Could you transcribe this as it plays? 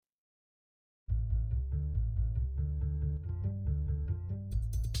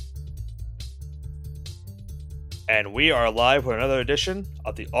And we are live with another edition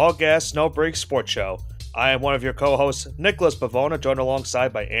of the All Gas No Break Sports Show. I am one of your co-hosts, Nicholas Pavona, joined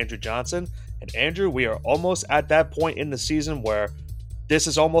alongside by Andrew Johnson. And Andrew, we are almost at that point in the season where this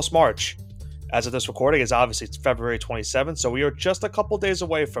is almost March. As of this recording, it's obviously February 27th, so we are just a couple days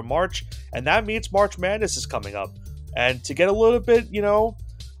away from March, and that means March Madness is coming up. And to get a little bit,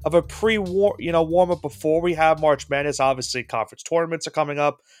 of a warm up before we have March Madness, obviously conference tournaments are coming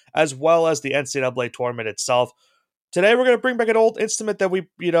up, as well as the NCAA tournament itself. Today, we're going to bring back an old installment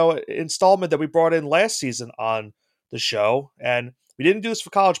that installment that we brought in last season on the show. And we didn't do this for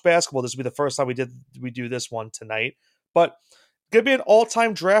college basketball. This will be the first time we do this one tonight. But it's going to be an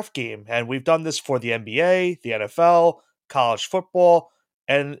all-time draft game. And we've done this for the NBA, the NFL, college football,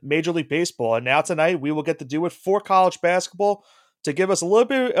 and Major League Baseball. And now tonight, we will get to do it for college basketball to give us a little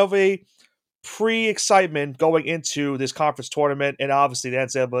bit of a pre-excitement going into this conference tournament and obviously the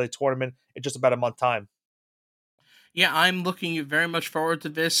NCAA tournament in just about a month time. Yeah, I'm looking very much forward to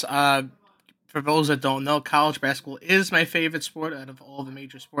this. For those that don't know, college basketball is my favorite sport out of all the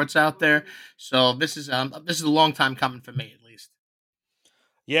major sports out there. So this is a long time coming for me, at least.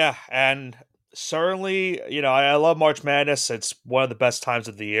 Yeah, and certainly, I love March Madness. It's one of the best times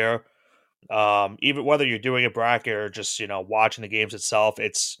of the year. Even whether you're doing a bracket or just, watching the games itself,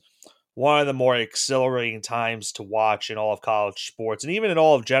 it's one of the more exhilarating times to watch in all of college sports and even in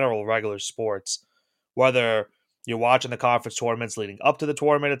all of general regular sports. Whether you're watching the conference tournaments leading up to the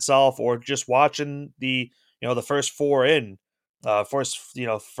tournament itself or just watching the first four in,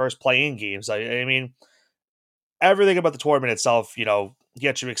 first play-in games. I mean, everything about the tournament itself,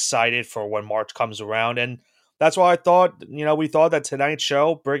 gets you excited for when March comes around. And that's why we thought that tonight's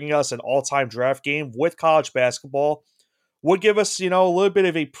show, bringing us an all-time draft game with college basketball, would give us, a little bit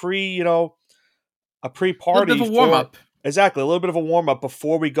of a A little pre-party bit of a warm for up. exactly a little bit of a warm-up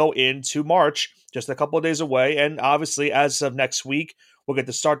before we go into March, just a couple of days away. And obviously, as of next week, we'll get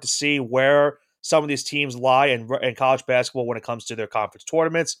to start to see where some of these teams lie in college basketball when it comes to their conference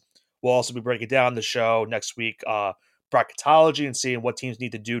tournaments. We'll also be breaking down the show next week, bracketology, and seeing what teams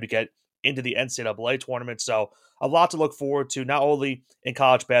need to do to get into the NCAA tournament. So a lot to look forward to, not only in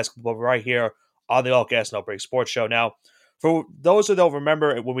college basketball, but right here on the All Gas No Break Sports Show. Now, for those who don't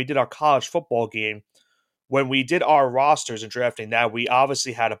remember, when we did our college football game, when we did our rosters and drafting that, we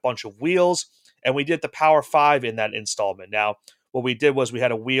obviously had a bunch of wheels, and we did the Power 5 in that installment. Now, what we did was we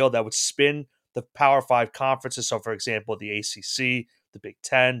had a wheel that would spin the Power 5 conferences. So, for example, the ACC, the Big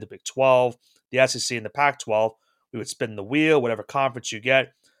 10, the Big 12, the SEC, and the Pac 12. We would spin the wheel, whatever conference you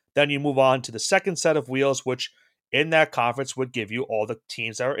get. Then you move on to the second set of wheels, which in that conference would give you all the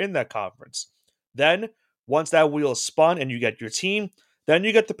teams that are in that conference. Then, once that wheel is spun and you get your team, then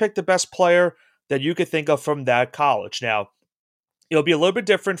you get to pick the best player that you could think of from that college. Now, it'll be a little bit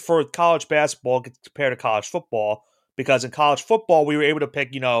different for college basketball compared to college football, because in college football, we were able to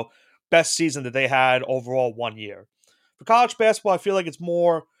pick, best season that they had overall one year. For college basketball, I feel like it's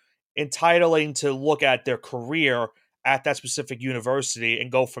more entitling to look at their career at that specific university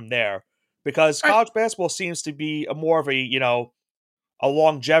and go from there. Because All right. college basketball seems to be a more of a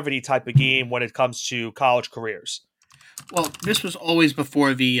longevity type of game when it comes to college careers. Well, this was always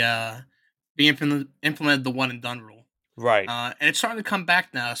before the implemented the one and done rule. Right. And it's starting to come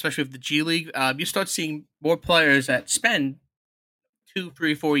back now, especially with the G League. You start seeing more players that spend 2,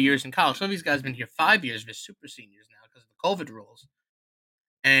 3, 4 years in college. Some of these guys have been here 5 years. They're super seniors now because of the COVID rules.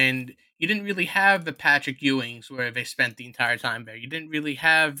 And you didn't really have the Patrick Ewings where they spent the entire time there. You didn't really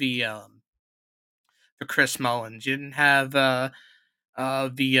have the Chris Mullins. You didn't have the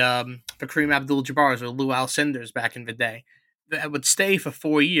Kareem Abdul-Jabbar's or Lou Alcindor's back in the day that would stay for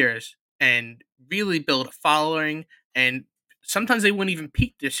 4 years and really build a following. And sometimes they wouldn't even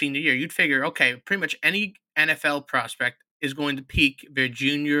peak their senior year. You'd figure, okay, pretty much any NFL prospect is going to peak their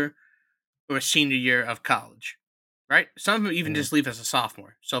junior or senior year of college, right? Some of them even just leave as a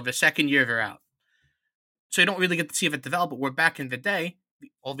sophomore. So the second year they're out. So you don't really get to see if it develop. But we're back in the day,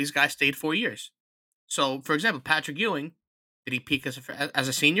 all these guys stayed 4 years. So, for example, Patrick Ewing, did he peak as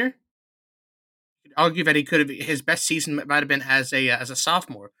a senior? You could argue that he could have his best season might have been as a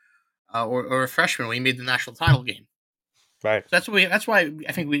sophomore or a freshman when he made the national title game. Right. So that's why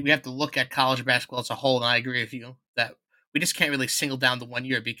I think we have to look at college basketball as a whole. And I agree with you that we just can't really single down the 1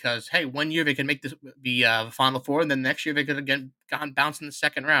 year because hey, 1 year they could make the Final Four, and then next year they could have gotten bounced in the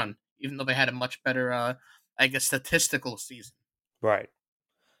second round, even though they had a much better, I guess, statistical season. Right.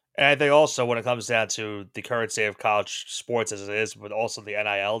 And I think also when it comes down to the current state of college sports as it is, but also the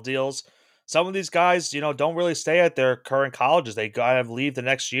NIL deals, some of these guys, don't really stay at their current colleges. They gotta leave the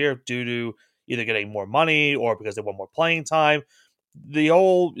next year due to either getting more money or because they want more playing time. The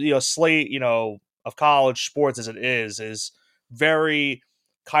whole, slate, of college sports as it is very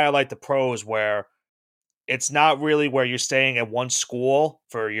kind of like the pros, where it's not really where you're staying at one school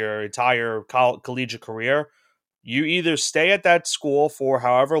for your entire collegiate career. You either stay at that school for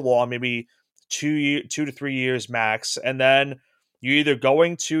however long, maybe 2 to 3 years max, and then you're either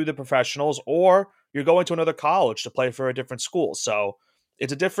going to the professionals or you're going to another college to play for a different school. So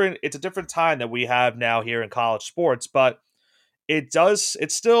it's a different time that we have now here in college sports, but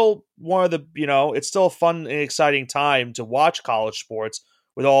it's still one of the it's still a fun and exciting time to watch college sports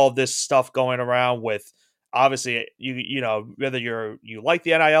with all of this stuff going around. With obviously whether you like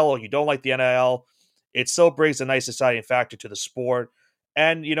the NIL or you don't like the NIL, it still brings a nice exciting factor to the sport.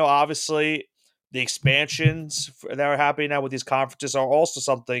 And obviously the expansions that are happening now with these conferences are also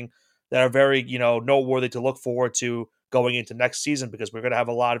something that are very noteworthy to look forward to going into next season, because we're going to have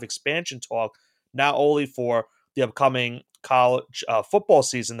a lot of expansion talk, not only for the upcoming college football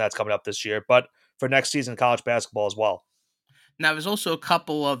season that's coming up this year, but for next season college basketball as well. Now, there's also a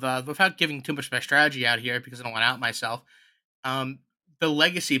couple of, without giving too much of my strategy out here because I don't want to out myself, um, the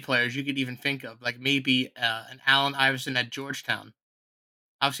legacy players you could even think of, like maybe an Allen Iverson at Georgetown.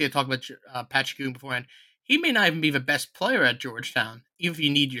 Obviously, I talked about Patrick Ewing beforehand. He may not even be the best player at Georgetown, even if you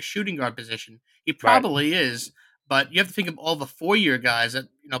need your shooting guard position. He Right. probably is, but you have to think of all the 4-year guys that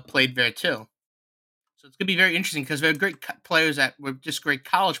played there too. So it's going to be very interesting because they're great players that were just great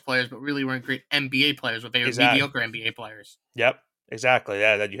college players, but really weren't great NBA players, but they were Exactly. mediocre NBA players. Yep. Exactly.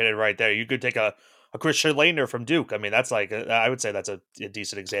 Yeah, that you hit it right there. You could take a Christian Laettner from Duke. I mean, that's like I would say that's a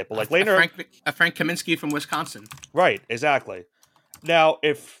decent example. Like Laettner, A Frank Kaminsky from Wisconsin. right? Exactly. Now,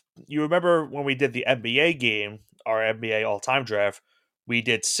 if you remember when we did the NBA game, our NBA all-time draft, we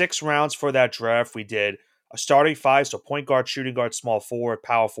did 6 rounds for that draft. We did a starting five, so point guard, shooting guard, small forward,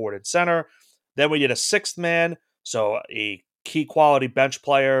 power forward, and center. Then we did a sixth man, so a key quality bench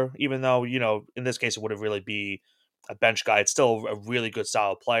player, even though, in this case, it wouldn't really be a bench guy. It's still a really good,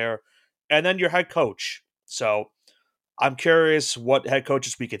 solid player. And then your head coach. So I'm curious what head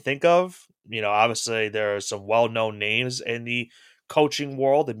coaches we can think of. Obviously, there are some well known names in the coaching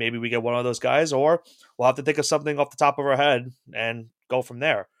world, and maybe we get one of those guys, or we'll have to think of something off the top of our head and go from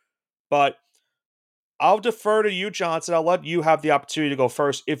there. But I'll defer to you, Johnson. I'll let you have the opportunity to go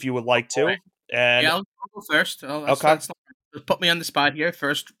first if you would like Boy. to. And Yeah, I'll go first. Oh, okay, let's put me on the spot here.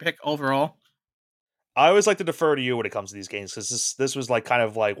 First pick overall. I always like to defer to you when it comes to these games, because this was like kind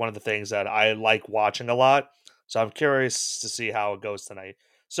of like one of the things that I like watching a lot. So I'm curious to see how it goes tonight.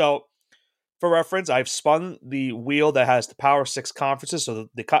 So for reference, I've spun the wheel that has the Power Six conferences. So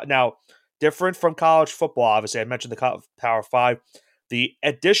now different from college football. Obviously, I mentioned the Power Five. The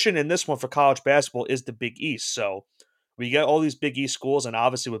addition in this one for college basketball is the Big East. So we get all these Big East schools, and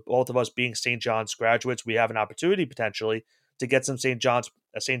obviously, with both of us being St. John's graduates, we have an opportunity potentially to get some St. John's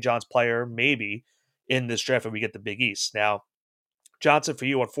player maybe in this draft, and we get the Big East. Now, Johnson, for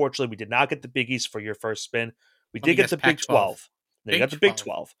you, unfortunately, we did not get the Big East for your first spin. We Let me did get guess, the Big Pac-12. 12. Now you Big got the Big 12.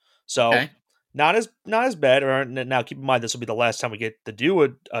 12. So Okay. not as bad. Now, keep in mind, this will be the last time we get to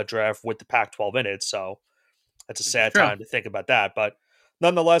do a draft with the Pac-12 in it. So that's a This is sad true. time to think about that. But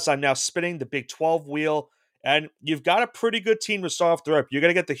nonetheless, I'm now spinning the Big 12 wheel, and you've got a pretty good team to start off the rip. You're going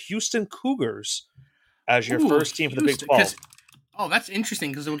to get the Houston Cougars as your Ooh, first team for the Big Houston. 12. Because that's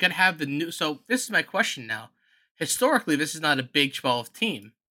interesting because we're gonna have the new. So this is my question now. Historically, this is not a Big 12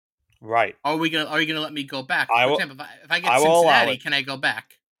 team. Right. Are you gonna let me go back? I For will. example, if I get I will allow Cincinnati, it. can I go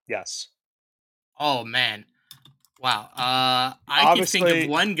back? Yes. Oh man, wow. I could think of Obviously,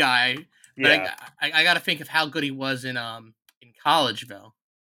 one guy, but yeah. I got to think of how good he was in college though.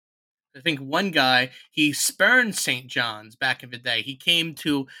 I think one guy he spurned St. John's back in the day. He came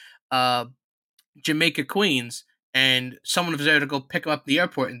to uh, Jamaica, Queens, and someone was there to go pick him up at the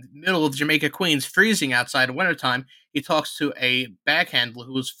airport in the middle of Jamaica, Queens, freezing outside in wintertime. He talks to a bag handler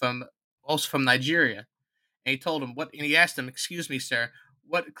who's also from Nigeria, and he told him what, and he asked him, "Excuse me, sir,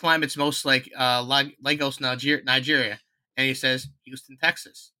 what climate's most like Lagos, Nigeria?" And he says, "Houston,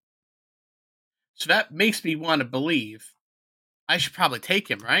 Texas." So that makes me want to believe I should probably take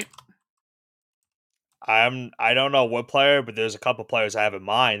him, right? I don't know what player, but there's a couple players I have in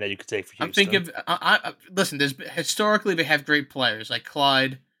mind that you could take for I'm thinking Houston. of listen. There's historically they have great players like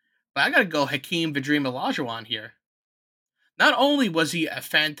Clyde, but I got to go Hakeem Vidrim Olajuwon here. Not only was he a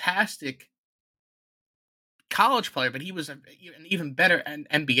fantastic college player, but he was an even better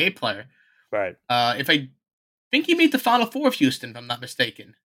NBA player. Right. If I think he made the Final Four of Houston, if I'm not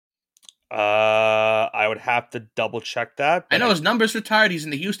mistaken. I would have to double check that, I but know I his numbers retired. He's in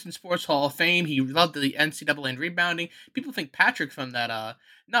the Houston Sports Hall of Fame. He loved the NCAA and rebounding. People think Patrick from that.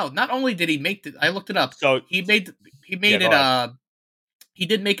 No, not only did he make the. I looked it up. so He made yeah, it. go ahead. he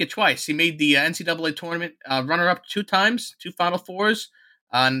did make it twice. He made the NCAA tournament runner-up 2 times, 2 Final Fours,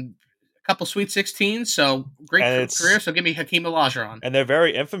 and a couple Sweet 16s. So great And career. it's So give me Hakeem Olajuwon. and they're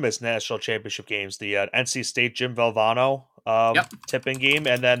very infamous national championship games. The NC State Jim Valvano Yep. tipping game,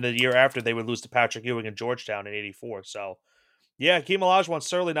 and then the year after they would lose to Patrick Ewing in Georgetown in '84. So yeah, Hakeem Olajuwon's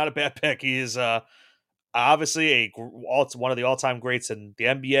certainly not a bad pick. He is obviously one of the all-time greats in the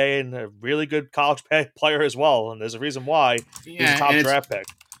NBA and a really good college player as well. And there's a reason why he was a Yeah, top draft pick.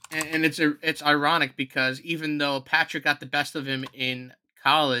 and it's ironic because even though Patrick got the best of him in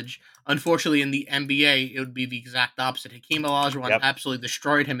college, unfortunately in the NBA it would be the exact opposite. Hakeem Olajuwon Yep. absolutely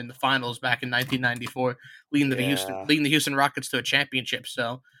destroyed him in the finals back in 1994, Yeah. leading the Houston Rockets to a championship.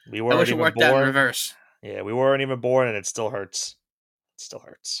 So We I weren't wish it even worked out in born. reverse. Yeah, we weren't even born, and it still hurts. It still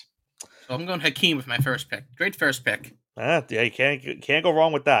hurts. So I'm going Hakeem with my first pick. Great first pick. Yeah, you can't go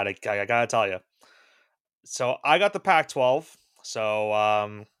wrong with that. I gotta tell you. So I got the Pac-12. So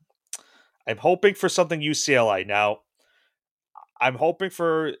I'm hoping for something UCLA. Now I'm hoping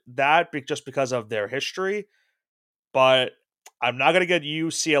for that just because of their history, but I'm not gonna get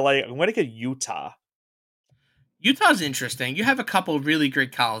UCLA. I'm gonna get Utah. Utah's interesting. You have a couple really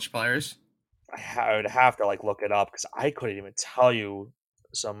great college players. I would have to like look it up because I couldn't even tell you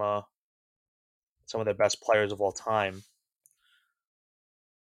some uh some of the best players of all time.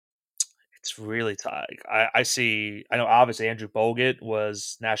 It's really tight. I see. I know. Obviously, Andrew Bogut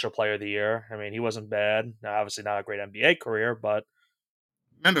was National Player of the Year. I mean, he wasn't bad. Now, obviously, not a great NBA career, but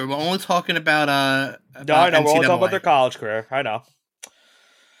Remember, we're only talking about no, I know. We're only talking about their NCAA. college career. I know.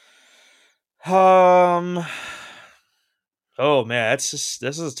 Um. Oh man, this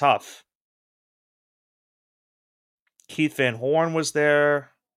is tough. Keith Van Horn was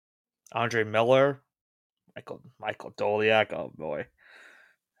there. Andre Miller, Michael Doliak. Oh boy,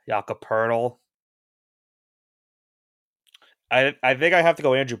 Jakob Pertl. I think I have to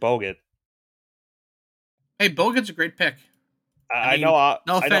go Andrew Bogut. Hey, Bogut's a great pick. I I know. mean, no I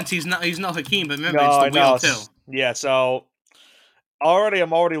know. offense, he's no Hakeem, but remember, No, it's the I wheel know. too. Yeah. So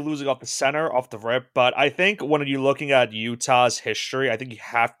I'm already losing off the center off the rip, but I think when you're looking at Utah's history, I think you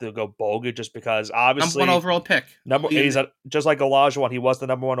have to go Bogut just because Number one obviously overall pick. he's just like Olajuwon, he was the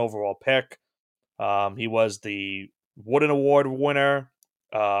number one overall pick. He was the Wooden Award winner.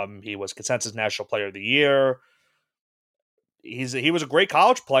 He was consensus National Player of the Year. He was a great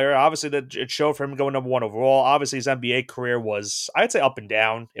college player. Obviously, that it showed for him going number one overall. Obviously, his NBA career was I'd say up and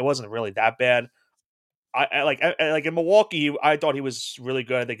down. It wasn't really that bad. Like in Milwaukee, I thought he was really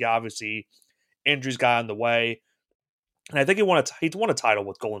good. I think obviously injuries got in the way, and I think he won a title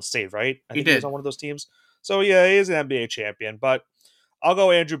with Golden State, right? I He think he was on did. one of those teams. So yeah, he is an NBA champion. But I'll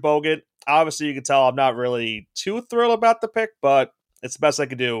go Andrew Bogut. Obviously, you can tell I'm not really too thrilled about the pick, but it's the best I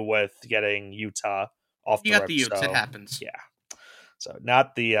could do with getting Utah off You the got rip. the Utes. It So happens. yeah, so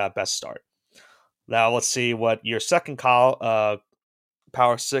not the best start. Now let's see what your second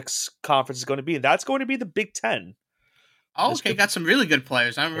Power Six conference is going to be. That's going to be the Big Ten. Oh, This okay, could got some really good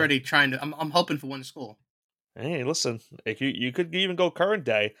players. I'm yeah. already trying to. I'm hoping for one school. Hey, listen, if you could even go current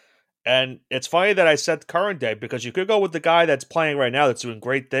day, and it's funny that I said current day because you could go with the guy that's playing right now that's doing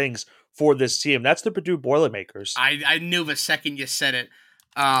great things for this team. That's the Purdue Boilermakers. I knew the second you said it.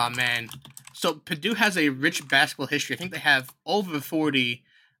 Oh man. So Purdue has a rich basketball history. I think they have over 40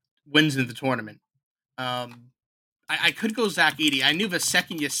 wins in the tournament. Um, I could go Zach Edey. I knew the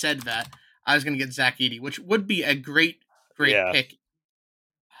second you said that I was going to get Zach Edey, which would be a great Yeah, pick.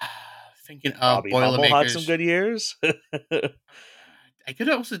 Thinking of Bobby Hummel had some Boilermakers. good years. I could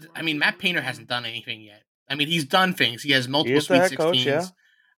also. I mean, Matt Painter hasn't done anything yet. I mean, he's done things. He has He multiple is the Sweet head coach. Yeah, 16s.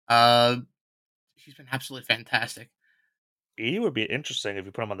 Uh, he's been absolutely fantastic. he would be interesting if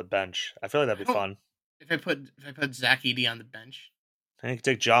you put him on the bench. I feel like that'd I be don't. fun. If I put Zach Edey on the bench, And you could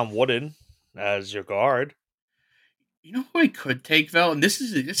take John Wooden as your guard. you know who I could take though, and this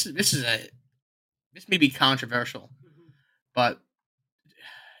may be controversial, but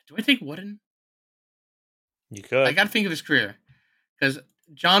do I take Wooden? You I could. got to think of his career because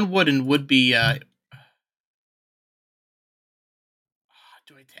John Wooden would be. I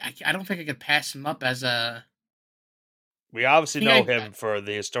don't think I could pass him up as a. We I obviously think know him for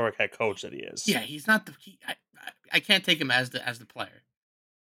the historic head coach that he is. yeah, he's not the. I can't take him as the player.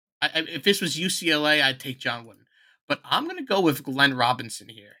 If this was UCLA, I'd take John Wooden, but I'm gonna go with Glenn Robinson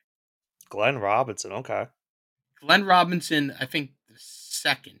here. Glenn Robinson. Okay. Glenn Robinson, I think the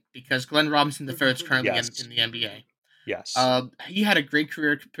second because Glenn Robinson the third is currently Yes. in the NBA. Yes. He had a great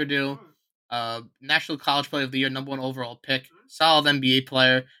career at Purdue. National College Player of the Year, number one overall pick, solid NBA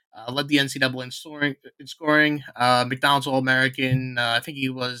player. Led the NCAA in scoring. McDonald's All American. I think he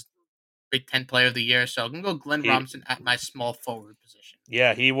was Big Ten Player of the Year. So I'm gonna go Glenn He Robinson at my small forward position.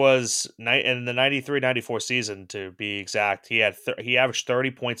 Yeah, he was in the 93-94 season, to be exact. He averaged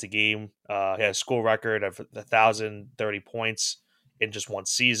 30 points a game. He had a school record of 1,030 points in just one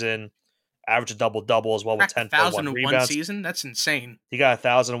season. Averaged a double double as well with Cracked a 10.1 thousand in one rebounds. season. That's insane. He got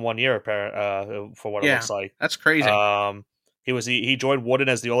 1,000 in 1 year, for what it Yeah, looks like. that's crazy. He joined Wooden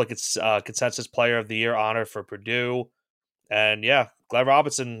as the only consensus Player of the Year honor for Purdue, and yeah, Glenn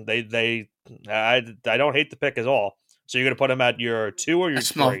Robinson. I don't hate the pick at all. So you're gonna put him at your 2 or your That's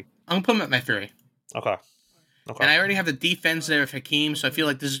small. 3? I'm gonna put him at my 3. Okay. Okay. And I already have the defense there with Hakeem, so I feel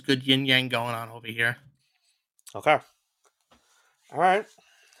like this is good yin yang going on over here. Okay. All right.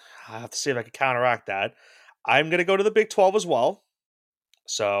 I have to see if I can counteract that. I'm going to go to the Big 12 as well.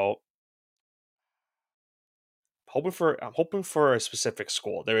 So I'm hoping for a specific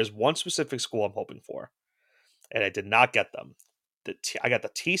school. There is one specific school I'm hoping for, and I did not get them. I got the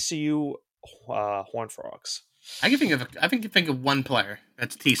TCU Horned Frogs. I can think of one player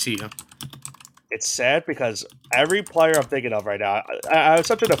that's TCU. It's sad because every player I'm thinking of right now,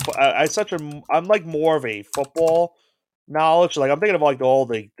 I'm like more of a football knowledge. Like I'm thinking of like all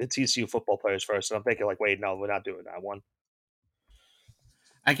the TCU football players first, and I'm thinking like, wait, no, we're not doing that one.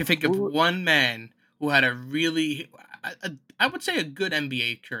 I can think of Who? one man who had a really, I would say, a good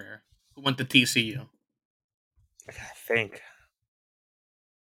NBA career who went to TCU. I gotta think.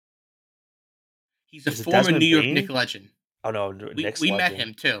 He's a Is it former New Desmond York Bane? Knick legend. Oh no, We Knicks we met legend.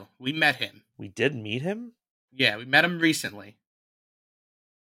 him too. We met him. We did meet him. Yeah, we met him recently.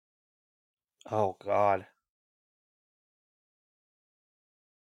 Oh God.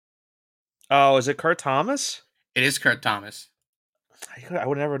 Oh, is it Kurt Thomas? It is Kurt Thomas. I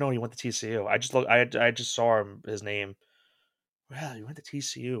would never known he went to TCU. I just saw his name. Well, he went to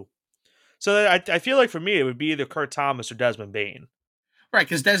TCU. So I feel like for me it would be either Kurt Thomas or Desmond Bane. Right,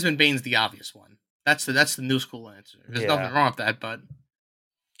 because Desmond Bane's the obvious one. That's the new school answer. There's nothing wrong with that, but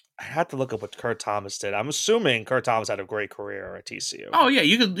I had to look up what Kurt Thomas did. I'm assuming Kurt Thomas had a great career at TCU. oh yeah,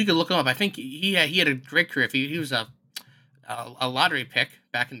 you could look him up. I think he had a great career. He was a lottery pick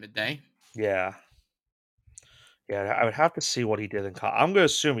back in the day. Yeah. Yeah, I would have to see what he did in college. I'm going to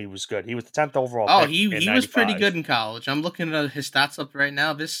assume he was good. He was the 10th overall Oh, pick in he was pretty 95. good in college. I'm looking at his stats up right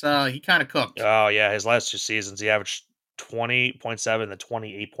now. This he kind of cooked. Oh, yeah, his last 2 seasons, he averaged 20.7 to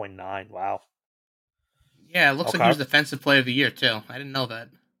 28.9. Wow. Yeah, it looks like he was Defensive Player of the Year too. I didn't know that.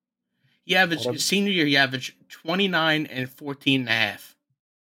 He averaged senior year. He averaged 29 and 14 and a half.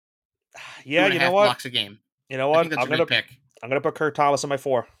 Yeah, you know what? Blocks a game. You know what? I think that's a good pick. I'm gonna put Kurt Thomas in my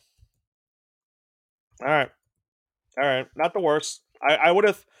 4. All right, not the worst. I would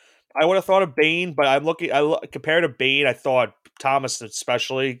have thought of Bane, but compared to Bane, I thought Thomas,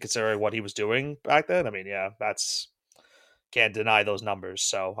 especially considering what he was doing back then. I mean, yeah, can't deny those numbers.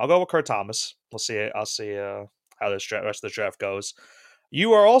 So I'll go with Kurt Thomas. I'll see how this rest of the draft goes.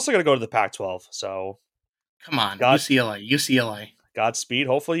 You are also going to go to the Pac-12. So come on, UCLA. Godspeed.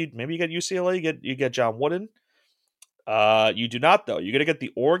 Hopefully, maybe you get UCLA. You get John Wooden. You do not though. You're going to get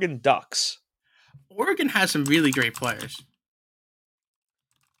the Oregon Ducks. Oregon has some really great players.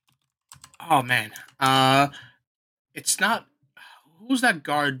 Oh man, it's not. Who's that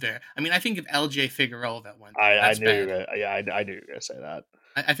guard there? I mean, I think of LJ Figueroa that went. I knew you were gonna say that.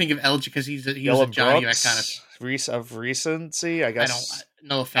 I think of LJ because he was a Johnny Brooks, kind of recency. I guess.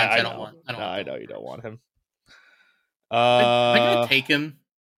 No offense. I don't want. I know you don't want him. Am I gonna take him?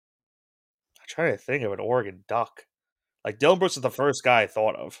 I'm trying to think of an Oregon Duck. Like Dylan Brooks is the first guy I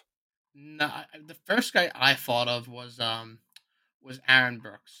thought of. No, the first guy I thought of was Aaron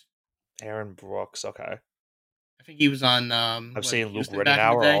Brooks. Aaron Brooks, okay. I think he was on. I'm seeing Luke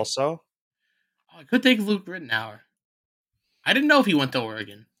Rittenauer also. Oh, I could take Luke Rittenauer. I didn't know if he went to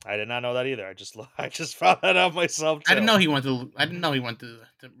Oregon. I did not know that either. I just found that out myself too. I didn't know he went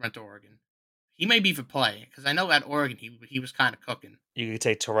to Oregon. He may be for play because I know at Oregon he was kind of cooking. You could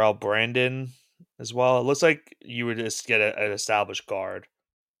take Terrell Brandon as well. It looks like you would just get an established guard.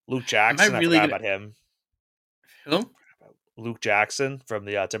 Luke Jackson, I forgot about him. Who? Luke Jackson from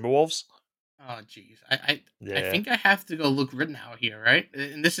the Timberwolves. Oh, jeez. I think I have to go Luke Rittenauer here, right?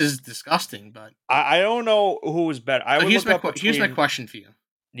 And this is disgusting, but I don't know who is better. Here's my question for you.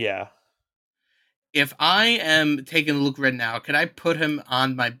 Yeah. If I am taking Luke Rittenauer, could I put him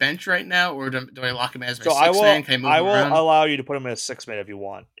on my bench right now, or do I lock him as my sixth man? Can I move him around? Allow you to put him as 6 man if you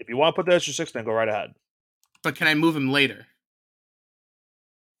want. If you want to put the extra 6 man, go right ahead. But can I move him later?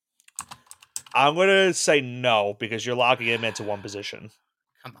 I'm going to say no, because you're locking him into one position.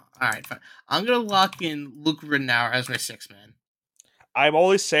 Come on. All right, fine. I'm going to lock in Luke Rittenauer as my 6 man. I'm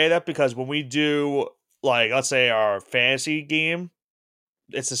only saying that because when we do, like, let's say our fantasy game,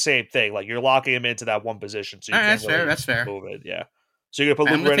 it's the same thing. Like you're locking him into that one position, so All you right, can't that's fair. really That's fair. move it. Yeah. So you're gonna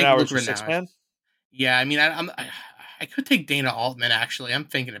put I'm Luke gonna take Rittenhour Luke as your six Rittenhour. man. Yeah, I mean, I could take Dana Altman. Actually, I'm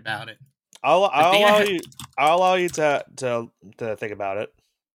thinking about it I'll because I'll allow you. I'll allow you to think about it.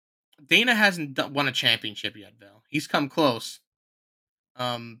 Dana hasn't won a championship yet, Bill. He's come close,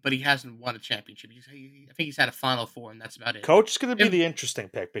 but he hasn't won a championship. I think he's had a Final Four, and that's about it. Coach is going to be If, the interesting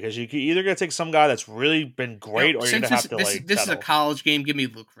pick because you either going to take some guy that's really been great, or you're going since to have to this is a settle. college game, give me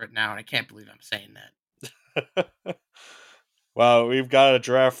Luke right now, and I can't believe I'm saying that. Well, we've got a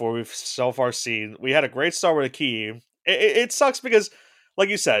draft where we've so far seen we had a great start with Akeem. It sucks because, like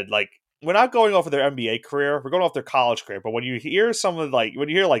you said, like we're not going off of their NBA career, we're going off their college career. But when you hear some of when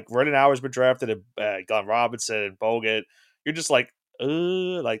you hear like Rittenhour's been drafted and Glenn Robinson and Bogut, you're just like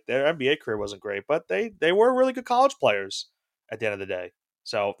their NBA career wasn't great, but they were really good college players at the end of the day.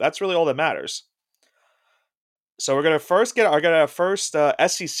 So that's really all that matters. So we're gonna first get our first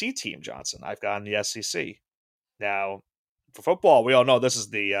SEC team, Johnson. I've got in the SEC now. For football, we all know this is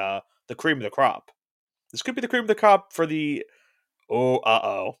the cream of the crop. This could be the cream of the crop for the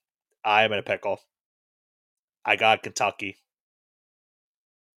I am in a pickle. I got Kentucky.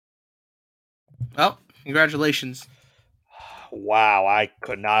 Well, congratulations. Wow, I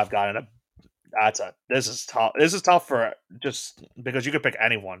could not have gotten a. This is tough. This is tough for just because you could pick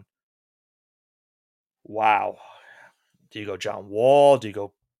anyone. Wow. Do you go John Wall? Do you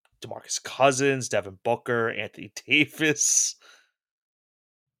go DeMarcus Cousins, Devin Booker, Anthony Davis?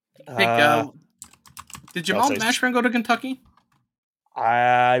 Pick. Uh, Did I'll Jamal say Mashburn go to Kentucky,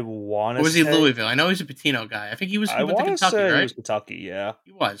 I want or to was he say Louisville? I know he's a Patino guy. I think he was. He I went to want to Kentucky, say he right? was Kentucky. Yeah,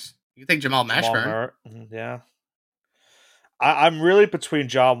 He was. You think Jamal Jamal Mashburn? Murray. Yeah, I'm really between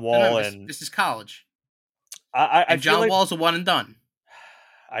John Wall Remember, and this is college, I and feel John like Wall's a one and done.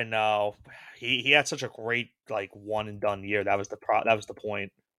 I know he had such a great like one and done year. That was the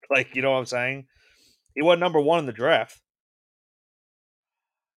point. Like you know what I'm saying? He went number one in the draft.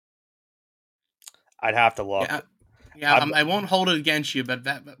 I'd have to look. Yeah, yeah. I'm I won't hold it against you, but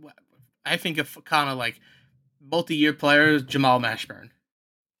I think of kind of like multi-year players, Jamal Mashburn.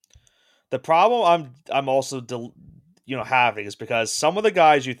 the problem I'm also having is because some of the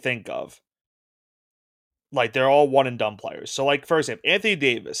guys you think of like they're all one and done players. So like for example, Anthony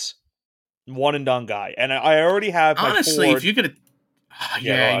Davis, one and done guy, and I already have my Honestly, if Ford. you could,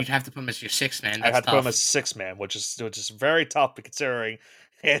 Yeah, go yeah, on. you'd have to put him as your sixth man. I'd That's have to put him as tough. six man, which is very tough considering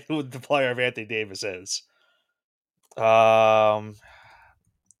who the player of Anthony Davis is. Um,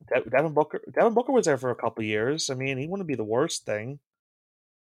 Devin Booker was there for a couple years. I mean, he wouldn't be the worst thing.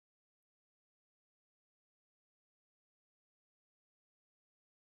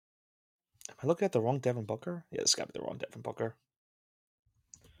 Am I looking at the wrong Devin Booker? Yeah, this got to be the wrong Devin Booker.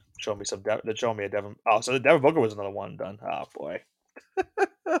 Show me show me a Devin. Oh, so the Devin Booker was another one done. Oh boy.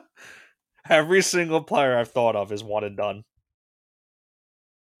 Every single player I've thought of is one and done.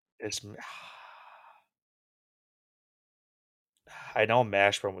 It's I know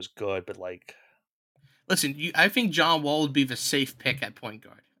Mashburn was good, but like Listen, I think John Wall would be the safe pick at point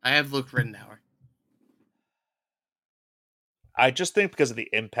guard. I have Luke Rittenhour. I just think because of the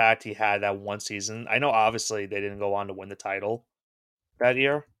impact he had that one season. I know obviously they didn't go on to win the title that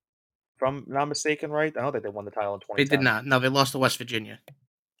year. If I'm not mistaken, right? I don't think they won the title in They did 2010. not. No, they lost to West Virginia.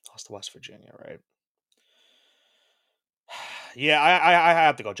 Lost to West Virginia, right? Yeah, I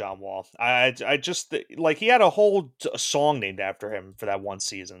have to go John Wall. I just like he had a whole song named after him for that one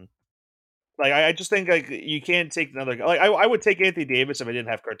season. Like I just think like you can't take another like I would take Anthony Davis if I didn't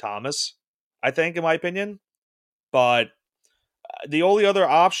have Kurt Thomas. I think, in my opinion, but the only other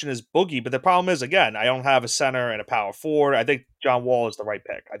option is Boogie. But the problem is again, I don't have a center and a power forward. I think John Wall is the right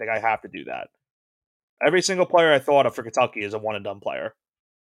pick. I think I have to do that. Every single player I thought of for Kentucky is a one and done player.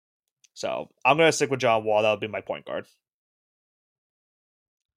 So I'm gonna stick with John Wall. That would be my point guard.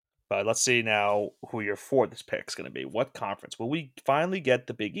 But let's see now who your fourth pick is going to be. What conference will we finally get?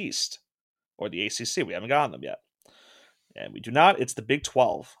 The Big East or the ACC? We haven't gotten them yet, and we do not. It's the Big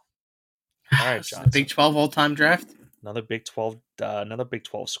 12. All right, This is the Johnson. Big 12 all-time draft. Another Big 12. Another Big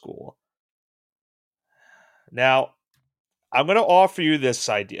 12 school. Now, I'm going to offer you this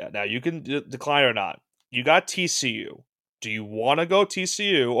idea. Now, you can decline or not. You got TCU. Do you want to go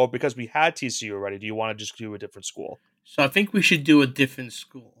TCU, or because we had TCU already, do you want to just do a different school? So I think we should do a different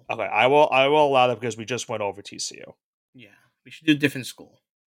school. Okay, I will allow that because we just went over TCU. Yeah, we should do a different school.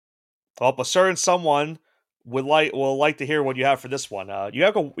 Well, a certain someone will like to hear what you have for this one.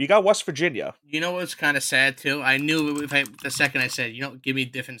 You got West Virginia. You know what's kind of sad too? I knew the second I said, give me a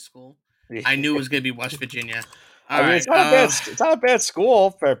different school, I knew it was going to be West Virginia. All I mean, right. it's not a bad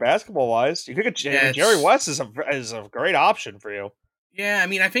school for basketball wise. You could get Yeah, Jerry West is a great option for you. Yeah, I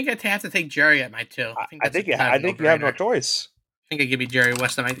mean, I think I'd have to take Jerry at my two. I think I that's a think kind I of a think you have no no-brainer. choice. I think I'd give you Jerry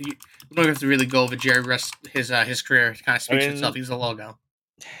West. We don't have to really go over Jerry West. His career kind of I speaks for itself. mean, He's a logo.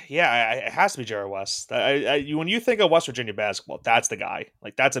 yeah, it has to be Jerry West. When you think of West Virginia basketball, that's the guy.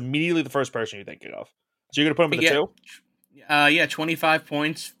 Like that's immediately the first person you're thinking of. So you're gonna put him in the Yeah, two? 25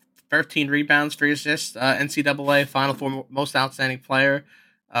 points, 13 rebounds, 3 assists. NCAA Final Four Most Outstanding Player.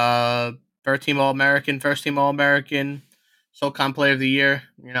 Uh, Third Team All American, First Team All American, SoCon Player of the Year.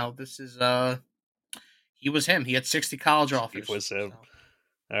 This is he was him. He had 60 college It offers. was So him.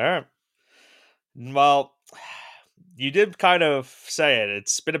 All right. Well, you did kind of say it.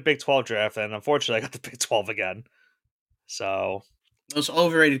 It's been a Big 12 draft, and unfortunately, I got the Big 12 again. So most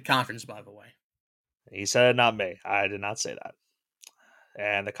overrated conference, by the way. he said it, not me. I did not say that.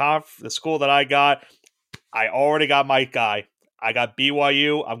 And the school that I already got my guy. I got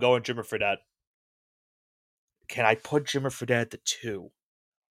BYU. I'm going Jimmer Fredette. Can I put Jimmer Fredette at the two?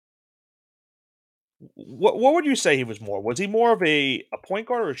 What would you say he was more? Was he more of a point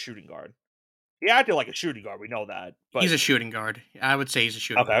guard or a shooting guard? He acted like a shooting guard. We know that, He's but a shooting guard. I would say he's a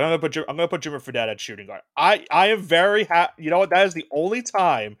shooting okay, guard. I'm gonna put Jimmer Fredette at shooting guard. I am very happy. You know what? That is the only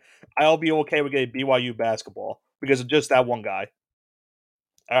time I'll be okay with getting BYU basketball because of just that one guy.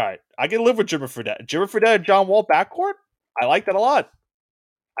 All right, I can live with Jimmer Fredette. Jimmer Fredette and John Wall backcourt. I like that a lot.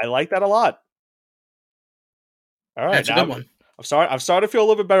 I like that a lot. All right, That's a now good one. I'm starting to feel a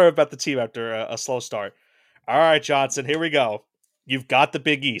little bit better about the team after a slow start. All right, Johnson, here we go. You've got the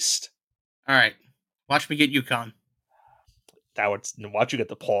Big East. All right. Watch me get UConn. Watch you get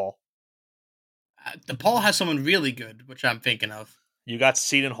the Paul. DePaul has someone really good, which I'm thinking of. You got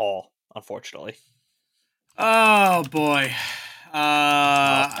Seton Hall, unfortunately. Oh boy.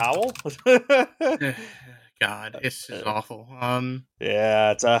 Miles Uh Powell. God, this is awful.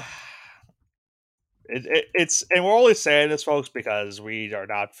 Yeah, it's and we're only saying this, folks, because we are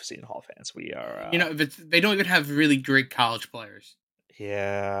not Seton Hall fans. We are, they don't even have really great college players.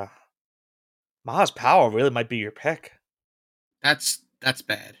 yeah. Miles Powell really might be your pick. That's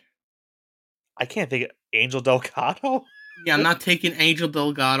bad. I can't think of Angel Delgado. Yeah, I'm not taking Angel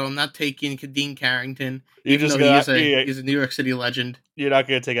Delgado. I'm not taking Kadeem Carrington, You're even just though he gonna is a he's a New York City legend. you're not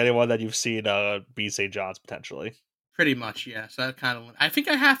gonna take anyone that you've seen beat St. John's potentially. Pretty much, yeah. So that kind of. I think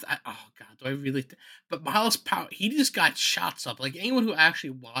I have to. Oh God, do I really? But Miles Powell, he just got shots up. Like anyone who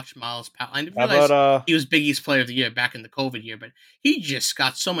actually watched Miles Powell, I didn't How about realize he was Big East Player of the Year back in the COVID year. But he just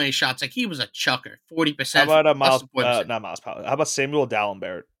got so many shots. Like he was a chucker, 40%, less Miles than 40%. not Miles Powell. How about Samuel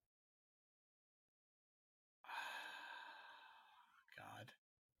Dallenberg?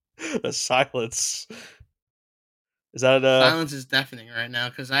 God, The silence. Is that silence is deafening right now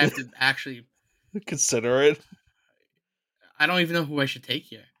because I have to actually. consider it? I don't even know who I should take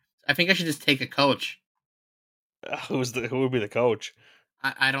here. I think I should just take a coach. Who would be the coach?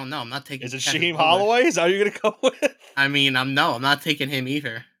 I don't know. I'm not taking Is it Kevin Shaheem Lillard. Holloway? Is that who you're gonna go with? I mean, I'm not taking him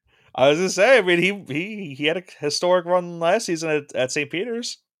either. I was gonna say. I mean, he had a historic run last season at St.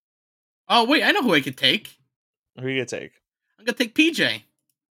 Peter's. Oh wait, I know who I could take. Who are you gonna take? I'm gonna take PJ.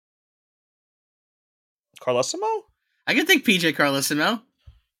 Carlesimo? I can take PJ Carlesimo.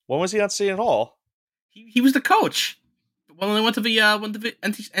 When was he on Seton Hall? He was the coach when they went to the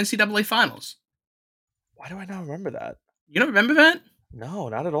NCAA finals. Why do I not remember that? You don't remember that? No,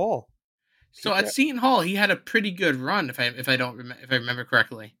 not at all. So at Seton Hall, he had a pretty good run, if I remember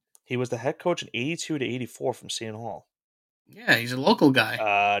correctly. He was the head coach in 82 to 84 from Seton Hall. Yeah, he's a local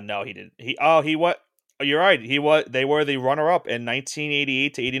guy. No, he didn't. He what? Oh, you're right. They were the runner up in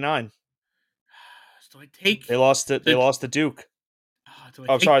 1988 to 89. So do I take? They lost to Duke. Do I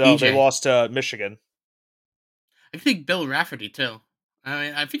Oh, I'm take sorry, no, they PJ? lost to Michigan. I can take Bill Rafferty too. I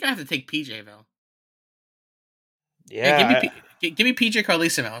mean, I think I have to take PJ though. Yeah, Yeah. give me PJ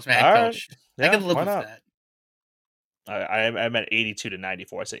Carlesimo as my head All coach. right. I Yeah, can live why with not? that. I meant 82 to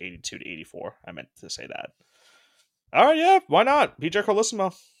 94. I said 82 to 84. I meant to say that. All right, yeah, why not? PJ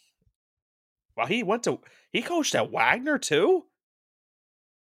Carlesimo. Wow, he coached at Wagner too?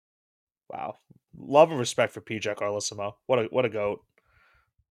 Wow. Love and respect for PJ Carlesimo. What a goat.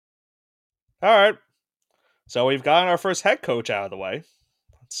 All right. So we've gotten our first head coach out of the way.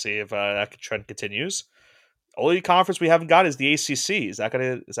 Let's see if that trend continues. Only conference we haven't got is the ACC. Is that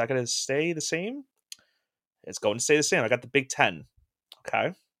gonna stay the same? It's going to stay the same. I got the Big Ten.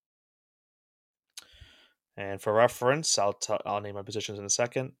 Okay. And for reference, I'll name my positions in a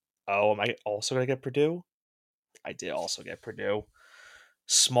second. Oh, am I also gonna get Purdue? I did also get Purdue.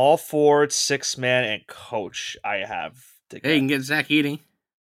 Small forward, 6-man, and coach. I have to Hey, you get can get Zach Eating.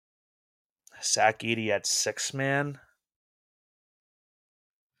 Zach Edey at 6-man.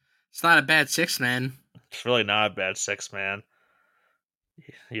 It's not a bad 6-man. It's really not a bad 6-man.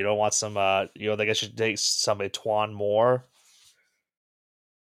 You don't want some. You don't think I should take somebody Twan Moore?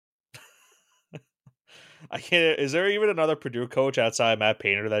 I can't. Is there even another Purdue coach outside Matt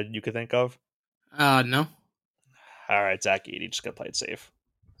Painter that you could think of? No. All right, Zach Edey, just gonna play it safe.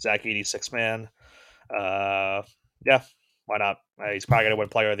 Zach Edey, 6 man. Uh, yeah, why not? He's probably gonna win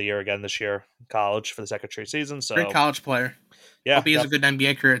Player of the Year again this year in college for the second straight season. Great So college player. yeah, Hope he has a good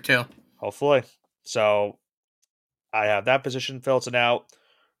NBA career too. hopefully. So I have that position filled. So now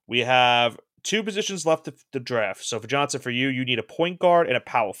we have 2 positions left of the draft. So for Johnson, for you, you need a point guard and a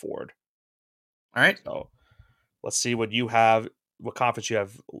power forward. All right. So let's see what you have, what conference you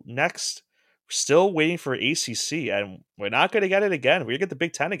have next. We're still waiting for ACC, and we're not going to get it again. We're going to get the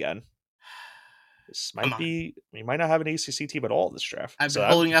Big Ten again. This Come might on. be, we might not have an ACC team at all this draft. I've So been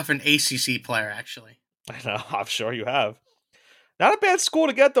that, holding up an ACC player actually. I know, I'm sure you have. Not a bad school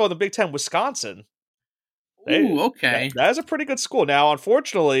to get though in the Big Ten, Wisconsin. They Ooh, okay. that is a pretty good school. Now,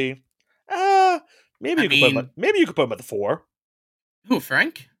 unfortunately, uh, I mean, maybe you could put him at the 4. who,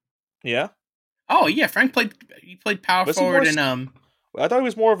 Frank? Yeah, Oh yeah, Frank played. He played power was he more? forward and I thought he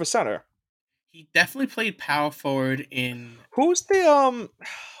was more of a center. he definitely played power forward in. Who's the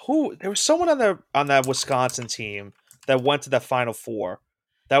who? There was someone on that Wisconsin team that went to that Final Four.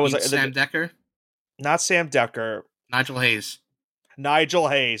 That was like Sam Decker, not Sam Decker, Nigel Hayes. Nigel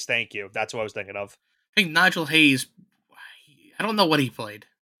Hayes. Thank you. That's what I was thinking of. I think Nigel Hayes. I don't know what he played.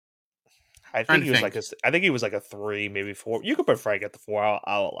 I Trying think to he was think. I think he was like a 3, maybe 4. You could put Frank at the 4.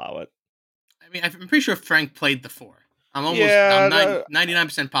 I'll allow it. I mean, I'm pretty sure Frank played the 4. I'm Yeah,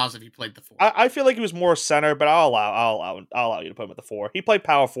 99% positive he played the 4. I feel like he was more center, but I'll allow you to put him at the 4. He played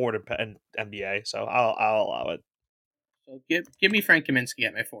power forward in NBA, so I'll allow it. So give me Frank Kaminsky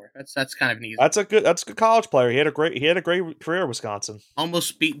at my 4. That's kind of an easy. That's a good college player. He had a great career at Wisconsin.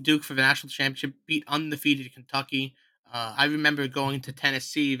 Almost beat Duke for the national championship. Beat undefeated Kentucky. I remember going to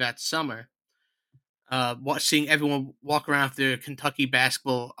Tennessee that summer. Seeing everyone walk around with their Kentucky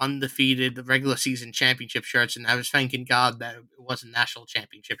basketball undefeated regular season championship shirts, and I was thanking God that it wasn't national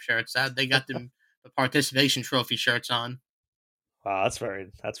championship shirts. That they got them the participation trophy shirts on. Wow, that's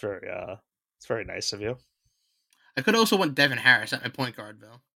very nice of you. I could also went Devin Harris at my point guard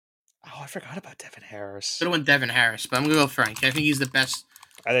though. Oh, I forgot about Devin Could Harris. have went Devin Harris, but I'm gonna go Frank. I think he's the best,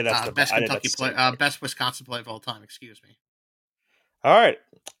 best I think Kentucky that's player, safe pick. best Wisconsin player of all time. Excuse me. All right,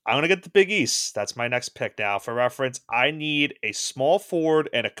 I'm gonna get the Big East. That's my next pick now. For reference, I need a small forward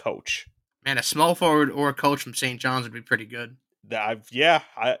and a coach. Man, a small forward or a coach from St. John's would be pretty good. I don't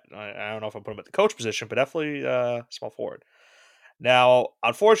know if I'm putting him at the coach position, but definitely small forward. Now,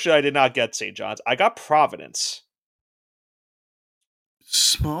 unfortunately, I did not get St. John's. I got Providence.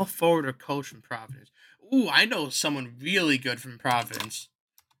 Small forward or coach from Providence. Ooh, I know someone really good from Providence.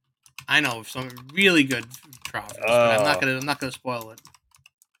 I know someone really good from Providence, but I'm not gonna spoil it.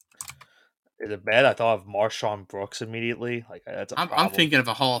 Is it bad? I thought of Marshawn Brooks immediately. Like that's a I'm problem. thinking of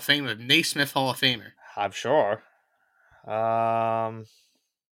a Hall of Famer, Naismith Hall of Famer. I'm sure. Um,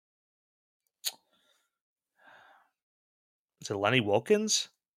 is it Lenny Wilkins?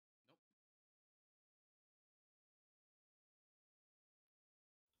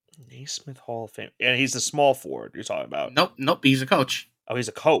 Naismith Hall of Fame, and he's the small forward you're talking about. Nope, nope. He's a coach. Oh, he's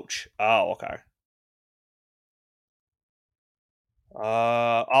a coach. Oh, okay.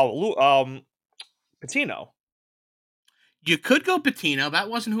 Patino. You could go Patino. That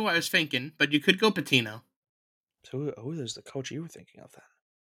wasn't who I was thinking, but you could go Patino. So who is the coach you were thinking of then?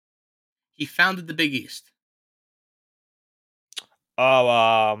 He founded the Big East. Oh,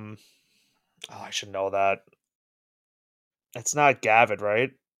 I should know that. It's not Gavitt,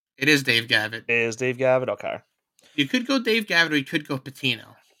 right? It is Dave Gavitt. It is Dave Gavitt? Okay. You could go Dave Gavitt or you could go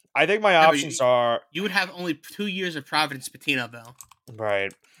Patino. I think my Yeah, options are you would have only 2 years of Providence Patino though.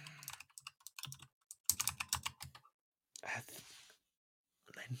 right.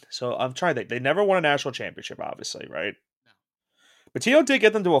 So I'm trying to think. They never won a national championship, obviously, right? No. Patino did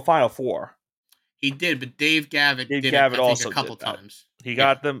get them to a Final Four. He did, but Dave Gavitt Dave did it, Gavitt I think, a also couple did that. times. He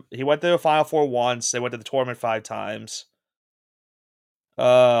got them. He went to the Final Four once. They went to the tournament 5 times.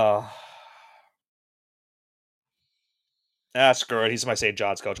 Screw it. He's my St.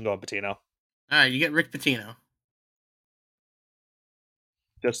 John's coach. I'm going Patino. All right, you get Rick Pitino.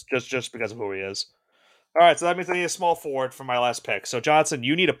 Just because of who he is. All right, so that means I need a small forward for my last pick. So Johnson,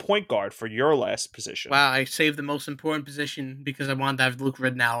 you need a point guard for your last position. Wow, I saved the most important position because I wanted to have Luke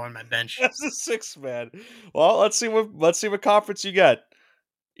Ridnour on my bench. That's a 6 man. Well, let's see what conference you get.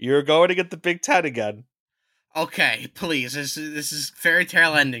 You're going to get the Big Ten again. Okay, please. This is fairy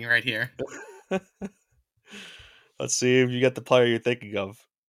tale ending right here. Let's see if you get the player you're thinking of.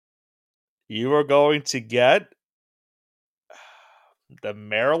 You are going to get. The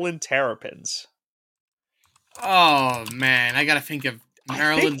Maryland Terrapins. Oh man, I gotta think of I think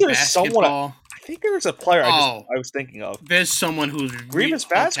Maryland there's someone. basketball. I think there's a player Oh, I was thinking of. there's someone who's real. Grievous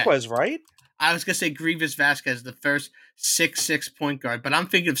Okay, Vasquez, right? I was gonna say Grievous Vasquez, the first 6'6" point guard, but I'm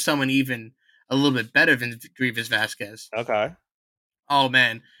thinking of someone even a little bit better than Grievous Vasquez. Okay. Oh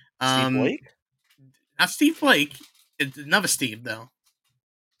man, Steve um, Blake? not Steve Blake. It's another Steve though.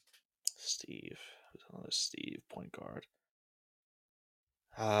 Steve. Who's another Steve point guard?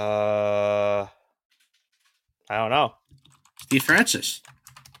 I don't know. Steve Francis.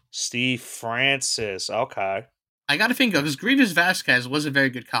 Steve Francis. Okay. I got to think of because Grievous Vasquez was a very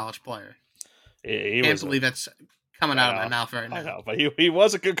good college player. He Can't was believe that's coming out of my mouth right I now. know, but he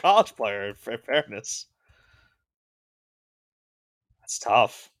was a good college player, in fairness. That's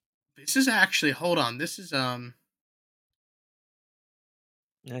tough. This is actually hold on. This is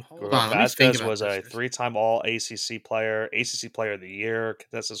Yeah, hold on. Let me think Vasquez about was this. a three-time All ACC player, ACC Player of the Year,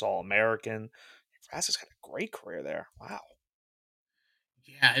 Contested All American. Vasquez had a great career there. Wow.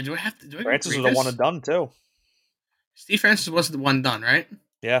 Yeah, do I have to? Do I go Francis was a one and Grievous? done too. Steve Francis was the one done, right?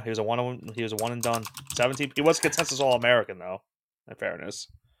 Yeah, he was a one and done. 17. He was Consensus All American though. In fairness,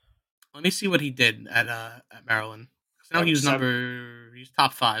 Let me see what he did at Maryland. 'Cause I know he was he's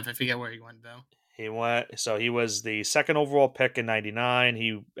top 5. I forget where he went though. he was the second overall pick in '99.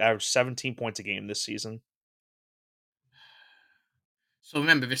 He averaged 17 points a game this season. So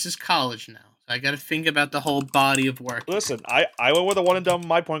remember, this is college now. So I got to think about the whole body of work. Listen, I went with a one and done with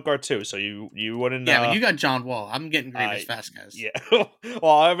my point guard too. So you wouldn't. Yeah, but you got John Wall. I'm getting Grievous Vasquez. Yeah.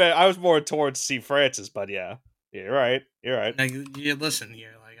 Well, I mean, I was more towards Steve Francis, but yeah, you're right. You're right. Like, you listen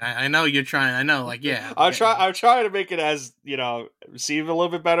here. Like I know you're trying. I know. Like yeah. I'm trying to make it as seem a little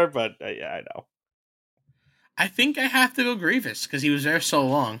bit better, but yeah, I know. I think I have to go Grievous because he was there so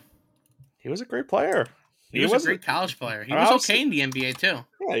long. He was a great player. He was a great college player. He was okay in the NBA too.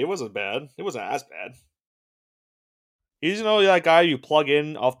 Yeah, he wasn't bad. He wasn't as bad. He's that guy you plug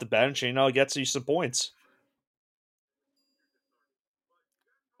in off the bench and gets you some points.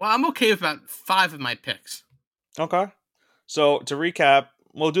 Well, I'm okay with about 5 of my picks. Okay. So to recap,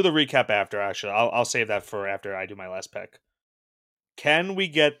 we'll do the recap after. Actually, I'll save that for after I do my last pick. Can we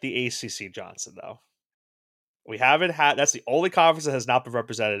get the ACC Johnson though? We haven't had. That's the only conference that has not been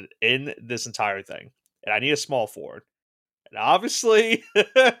represented in this entire thing, and I need a small forward. And obviously,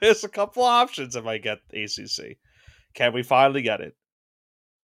 there's a couple options if I get the ACC. Can we finally get it?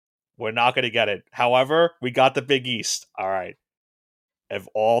 We're not going to get it. However, we got the Big East. All right. Of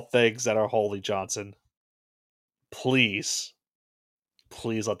all things that are holy, Johnson, please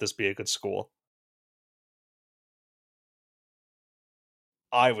let this be a good school.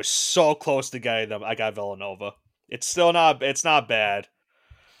 I was so close to getting them. I got Villanova. It's not bad.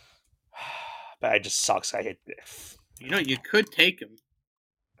 But it just sucks. I hate it. You could take him.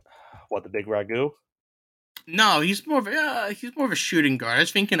 What, the big ragu? No, he's more of a shooting guard. I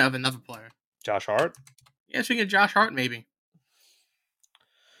was thinking of another player. Josh Hart? Yeah, I was thinking of Josh Hart maybe.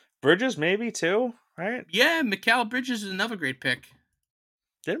 Bridges maybe too, right? Yeah, Mikal Bridges is another great pick.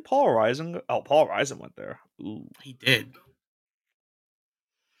 Didn't Paul Rising? Oh, Paul Rising went there. Ooh. He did.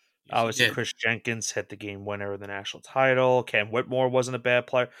 Yes, Obviously, Chris Jenkins hit the game winner of the national title. Cam Whitmore wasn't a bad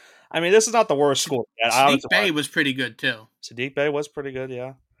player. I mean, this is not the worst school. Sadiq Bey was pretty good too. Sadiq Bey was pretty good,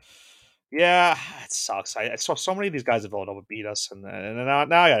 yeah. Yeah, it sucks. I saw so many of these guys at Villanova beat us, and now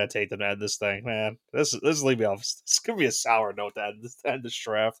I got to take them to end this thing, man. This is leave me off. This could be a sour note to end this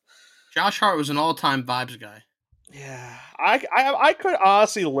draft. Josh Hart was an all-time vibes guy. Yeah, I could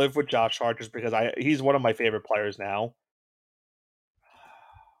honestly live with Josh Hart just because he's one of my favorite players now.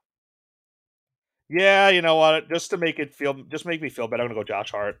 Yeah, you know what? Just make me feel better. I'm gonna go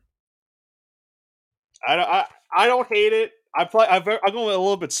Josh Hart. I don't hate it. I'm going a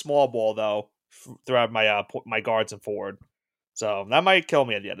little bit small ball though throughout my guards and forward, so that might kill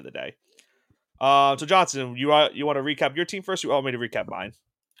me at the end of the day. So Johnson, you want to recap your team first? Or you want me to recap mine?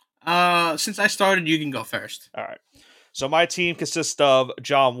 Since I started, you can go first. All right. So my team consists of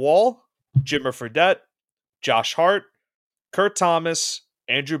John Wall, Jimmer Fredette, Josh Hart, Kurt Thomas,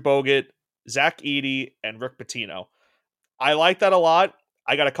 Andrew Bogut, Zach Edey, and Rick Pitino. I like that a lot.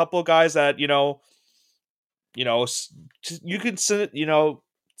 I got a couple of guys that you can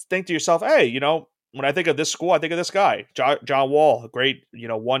think to yourself, hey, when I think of this school, I think of this guy, John Wall, a great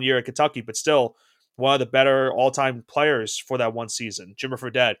 1 year at Kentucky, but still one of the better all-time players for that one season. Jimmer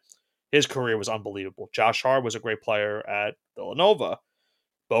Fredette, his career was unbelievable. Josh Hart was a great player at Villanova.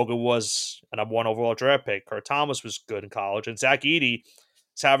 Bogut was a number 1 overall draft pick. Kurt Thomas was good in college. And Zach Edey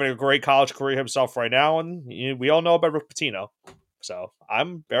is having a great college career himself right now. And we all know about Rick Pitino. So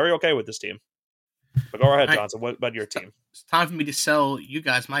I'm very okay with this team. But go ahead, All right, Johnson. What about your team? it's time for me to sell you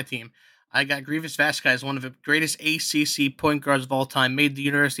guys my team. I got Grievous Vasquez, one of the greatest ACC point guards of all time, made the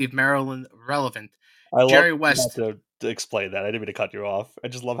University of Maryland relevant. I love Jerry you had West. to explain that. I didn't mean to cut you off. I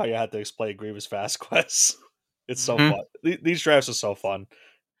just love how you had to explain Grievous Vasquez. It's so Mhm. fun. These drafts are so fun.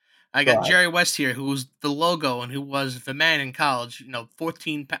 I Go got ahead. Jerry West here, who was the logo and who was the man in college.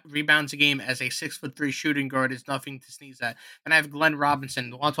 14 rebounds a game as a 6'3" shooting guard is nothing to sneeze at. And I have Glenn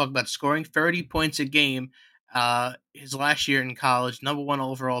Robinson. I want to talk about scoring 30 points a game. His last year in college, number one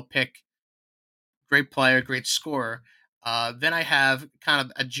overall pick, great player, great scorer. Then I have kind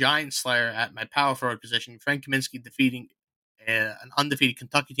of a giant slayer at my power forward position, Frank Kaminsky defeating an undefeated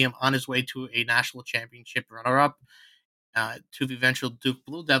Kentucky team on his way to a national championship runner-up to the eventual Duke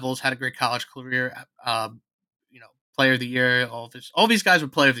Blue Devils. Had a great college career. Player of the year. All these guys were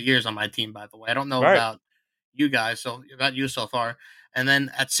player of the years on my team. By the way, I don't know All right. about you guys, so about you so far. And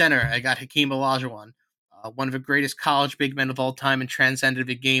then at center, I got Hakeem Olajuwon, one of the greatest college big men of all time, and transcended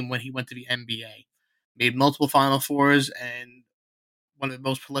the game when he went to the NBA. Made multiple Final Fours and one of the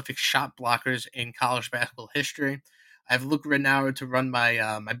most prolific shot blockers in college basketball history. I have Luke Renauer to run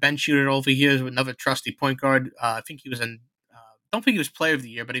my bench unit over here with another trusty point guard. I think he was in. Don't think he was Player of the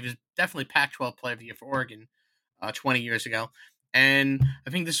Year, but he was definitely Pac-12 Player of the Year for Oregon 20 years ago. And I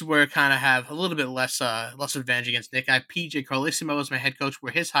think this is where I kind of have a little bit less advantage against Nick. I have PJ Carlissimo as my head coach,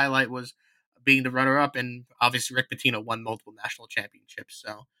 where his highlight was being the runner-up, and obviously Rick Pitino won multiple national championships.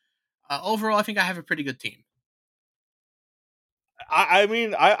 So overall, I think I have a pretty good team. I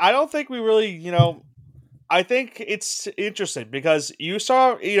mean, I don't think we really, I think it's interesting because you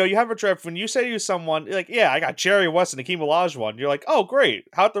saw, you have a draft when you say to someone like, yeah, I got Jerry West and Hakeem Olajuwon. You're like, oh, great.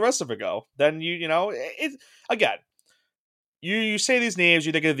 How'd the rest of it go? Then it again. You say these names,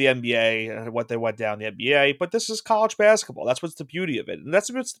 you think of the NBA and what they went down the NBA, but this is college basketball. That's what's the beauty of it, and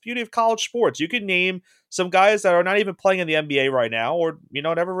that's what's the beauty of college sports. You can name some guys that are not even playing in the NBA right now, or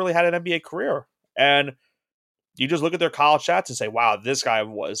never really had an NBA career, and you just look at their college stats and say, wow, this guy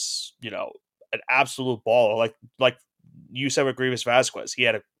was, an absolute baller. Like you said with Grievous Vasquez, he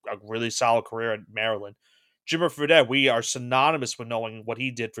had a really solid career in Maryland. Jimmer Fredette, we are synonymous with knowing what he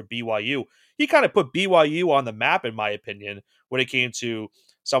did for BYU. He kind of put BYU on the map, in my opinion, when it came to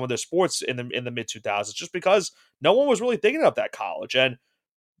some of their sports in the mid 2000s, just because no one was really thinking of that college. And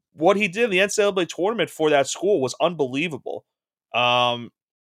what he did in the NCAA tournament for that school was unbelievable. And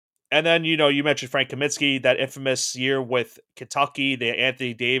then, you mentioned Frank Kaminsky, that infamous year with Kentucky, the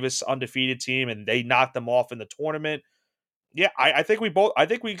Anthony Davis undefeated team, and they knocked them off in the tournament. Yeah, I think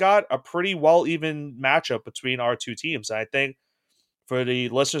we got a pretty well even matchup between our two teams. And I think for the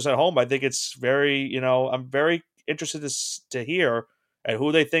listeners at home, I think it's very, I'm very interested to hear and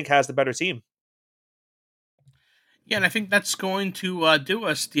who they think has the better team. Yeah, and I think that's going to do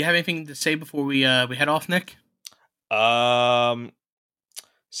us. Do you have anything to say before we head off, Nick? Um,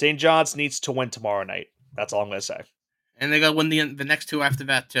 St. John's needs to win tomorrow night. That's all I'm going to say. And they got to win the next two after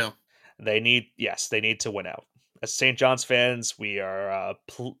that too. They need to win out. As St. John's fans, we are,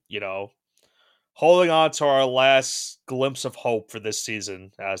 holding on to our last glimpse of hope for this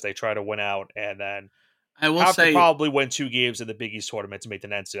season as they try to win out and then I will have to say probably win 2 games in the Big East tournament to make the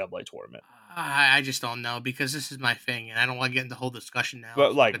NCAA tournament. I just don't know because this is my thing, and I don't want to get into the whole discussion now.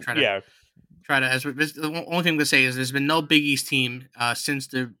 But So I'm gonna yeah, try to the only thing I'm gonna say is there's been no Big East team since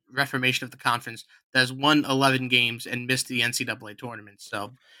the reformation of the conference that has won 11 games and missed the NCAA tournament.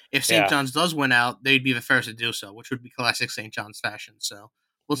 So if St. yeah. John's does win out, they'd be the first to do so, which would be classic St. John's fashion. So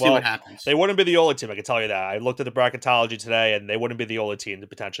we'll see what Well, happens. they wouldn't be the only team. I can tell you that. I looked at the bracketology today, and they wouldn't be the only team to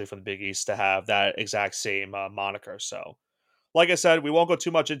potentially from the Big East to have that exact same moniker. So like I said, we won't go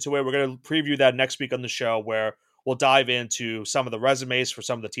too much into it. We're going to preview that next week on the show where we'll dive into some of the resumes for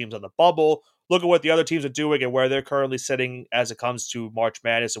some of the teams on the bubble, look at what the other teams are doing and where they're currently sitting as it comes to March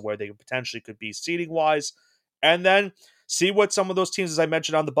Madness and where they potentially could be seeding wise, and then see what some of those teams, as I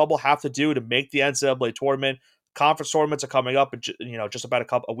mentioned on the bubble, have to do to make the NCAA tournament. Conference tournaments are coming up in just about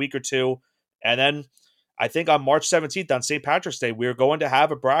a week or two, and then I think on March 17th on St. Patrick's Day, we're going to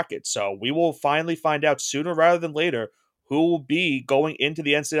have a bracket. So we will finally find out sooner rather than later who will be going into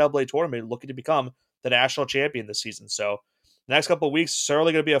the NCAA tournament looking to become the national champion this season. So the next couple of weeks,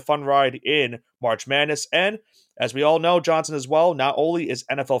 certainly going to be a fun ride in March Madness. And as we all know, Johnson, as well, not only is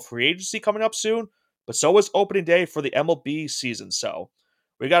NFL free agency coming up soon, but so is opening day for the MLB season. So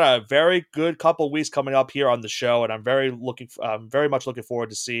we got a very good couple of weeks coming up here on the show, and I'm very much looking forward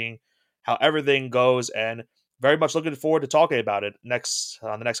to seeing how everything goes, and very much looking forward to talking about it next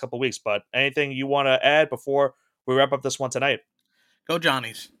on the next couple of weeks. But anything you want to add before we wrap up this one tonight? Go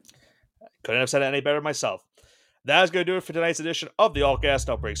Johnnies. Couldn't have said it any better myself. That is going to do it for tonight's edition of the All Gas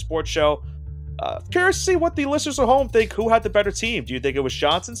No Break Sports Show. Curious to see what the listeners at home think. Who had the better team? Do you think it was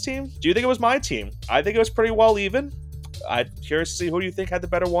Johnson's team? Do you think it was my team? I think it was pretty well even. I'm curious to see who you think had the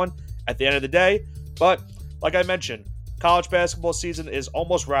better one at the end of the day. But like I mentioned, college basketball season is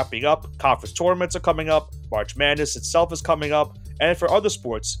almost wrapping up. Conference tournaments are coming up. March Madness itself is coming up. And for other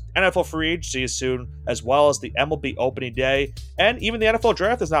sports, NFL free agency is soon, as well as the MLB opening day. And even the NFL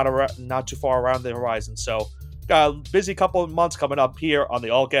draft is not too far around the horizon. So got a busy couple of months coming up here on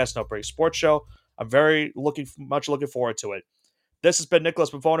the All Gas No Break Sports Show. I'm very much looking forward to it. This has been Nicholas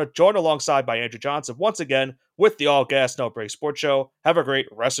Pavona, joined alongside by Andrew Johnson once again with the All Gas No Break Sports Show. Have a great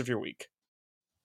rest of your week.